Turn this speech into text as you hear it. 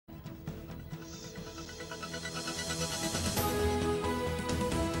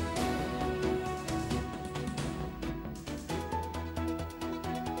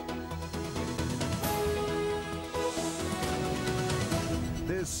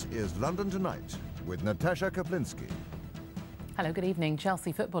This is London Tonight with Natasha Kaplinsky. Hello, good evening.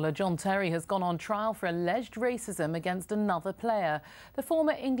 Chelsea footballer John Terry has gone on trial for alleged racism against another player. The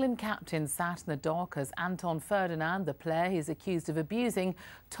former England captain sat in the dock as Anton Ferdinand, the player he is accused of abusing,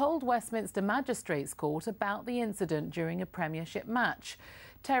 told Westminster Magistrates Court about the incident during a Premiership match.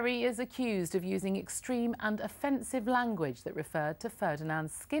 Terry is accused of using extreme and offensive language that referred to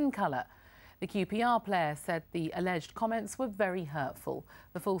Ferdinand's skin colour. The QPR player said the alleged comments were very hurtful.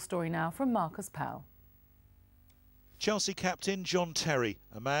 The full story now from Marcus Powell. Chelsea captain John Terry,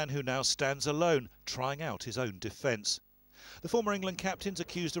 a man who now stands alone, trying out his own defence. The former England captain's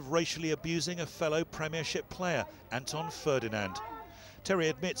accused of racially abusing a fellow Premiership player, Anton Ferdinand. Terry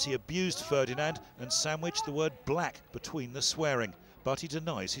admits he abused Ferdinand and sandwiched the word black between the swearing, but he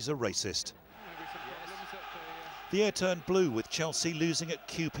denies he's a racist. The air turned blue with Chelsea losing at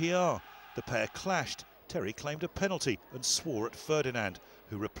QPR. The pair clashed. Terry claimed a penalty and swore at Ferdinand,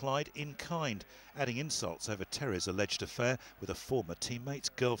 who replied in kind, adding insults over Terry's alleged affair with a former teammate's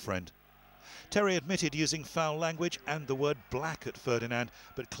girlfriend. Terry admitted using foul language and the word black at Ferdinand,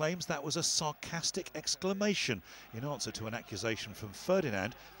 but claims that was a sarcastic exclamation in answer to an accusation from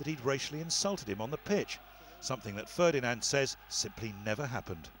Ferdinand that he'd racially insulted him on the pitch, something that Ferdinand says simply never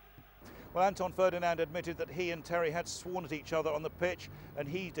happened. Well, Anton Ferdinand admitted that he and Terry had sworn at each other on the pitch, and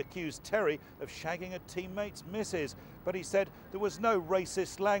he'd accused Terry of shagging a teammate's missus. But he said there was no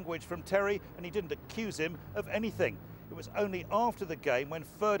racist language from Terry and he didn't accuse him of anything. It was only after the game, when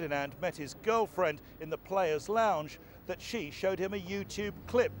Ferdinand met his girlfriend in the players' lounge, that she showed him a YouTube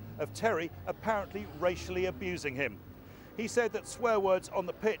clip of Terry apparently racially abusing him. He said that swear words on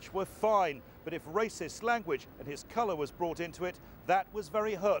the pitch were fine, but if racist language and his colour was brought into it, that was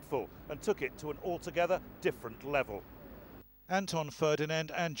very hurtful and took it to an altogether different level. Anton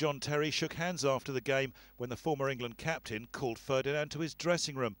Ferdinand and John Terry shook hands after the game when the former England captain called Ferdinand to his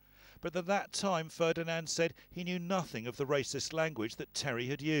dressing room. But at that time, Ferdinand said he knew nothing of the racist language that Terry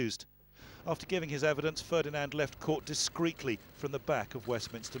had used. After giving his evidence, Ferdinand left court discreetly from the back of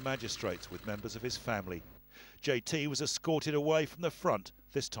Westminster Magistrates with members of his family. JT was escorted away from the front,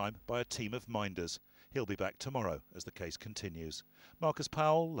 this time by a team of minders. He'll be back tomorrow as the case continues. Marcus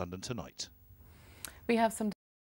Powell, London Tonight. We have some